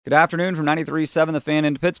Good afternoon from 93.7 The Fan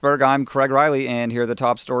in Pittsburgh. I'm Craig Riley, and here are the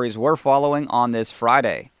top stories we're following on this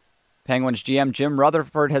Friday. Penguins GM Jim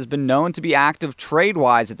Rutherford has been known to be active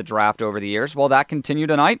trade-wise at the draft over the years. While that continued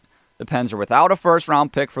tonight, the Pens are without a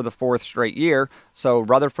first-round pick for the fourth straight year, so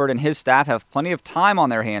Rutherford and his staff have plenty of time on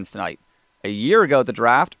their hands tonight. A year ago at the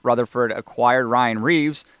draft, Rutherford acquired Ryan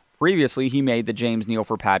Reaves. Previously, he made the James Neal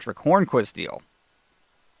for Patrick Hornquist deal.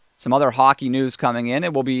 Some other hockey news coming in.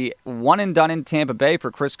 It will be one and done in Tampa Bay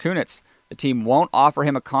for Chris Kunitz. The team won't offer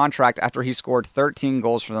him a contract after he scored 13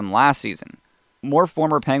 goals for them last season. More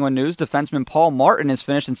former Penguin news. Defenseman Paul Martin is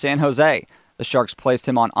finished in San Jose. The Sharks placed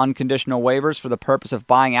him on unconditional waivers for the purpose of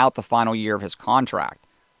buying out the final year of his contract.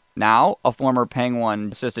 Now, a former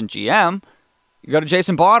Penguin assistant GM, you go to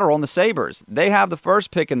Jason Botterill and the Sabres. They have the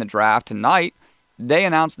first pick in the draft tonight. They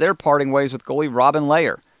announced they're parting ways with goalie Robin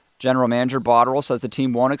Lehner. General Manager Botterill says the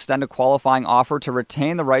team won't extend a qualifying offer to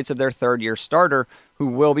retain the rights of their third-year starter, who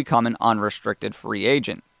will become an unrestricted free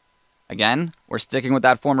agent. Again, we're sticking with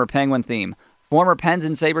that former Penguin theme. Former Pens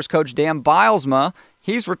and Sabres coach Dan Bylsma,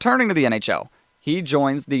 he's returning to the NHL. He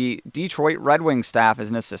joins the Detroit Red Wings staff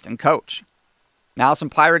as an assistant coach. Now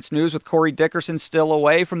some Pirates news with Corey Dickerson still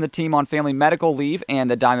away from the team on family medical leave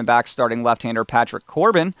and the Diamondbacks starting left-hander Patrick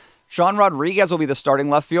Corbin. Sean Rodriguez will be the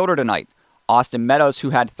starting left fielder tonight. Austin Meadows, who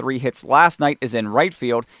had 3 hits last night, is in right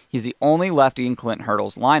field. He's the only lefty in Clint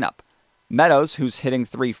Hurdle's lineup. Meadows, who's hitting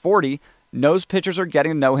 .340, knows pitchers are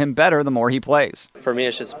getting to know him better the more he plays. For me,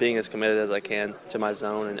 it's just being as committed as I can to my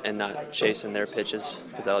zone and not chasing their pitches,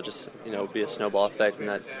 because that'll just be a snowball effect and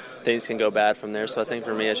that things can go bad from there. So I think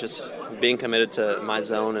for me, it's just being committed to my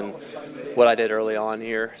zone and what I did early on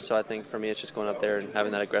here. So I think for me, it's just going up there and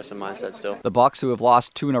having that aggressive mindset still. The Bucks, who have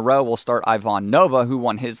lost 2 in a row, will start Ivan Nova, who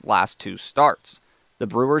won his last 2 starts. The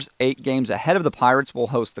Brewers, 8 games ahead of the Pirates, will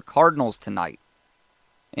host the Cardinals tonight.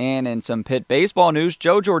 And in some Pitt baseball news,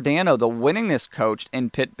 Joe Giordano, the winningest coach in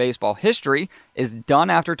Pitt baseball history, is done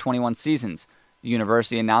after 21 seasons. The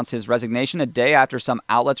university announced his resignation a day after some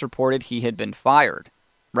outlets reported he had been fired.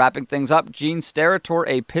 Wrapping things up, Gene Steratore,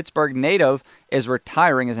 a Pittsburgh native, is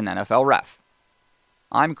retiring as an NFL ref.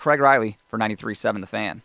 I'm Craig Riley for 93.7 The Fan.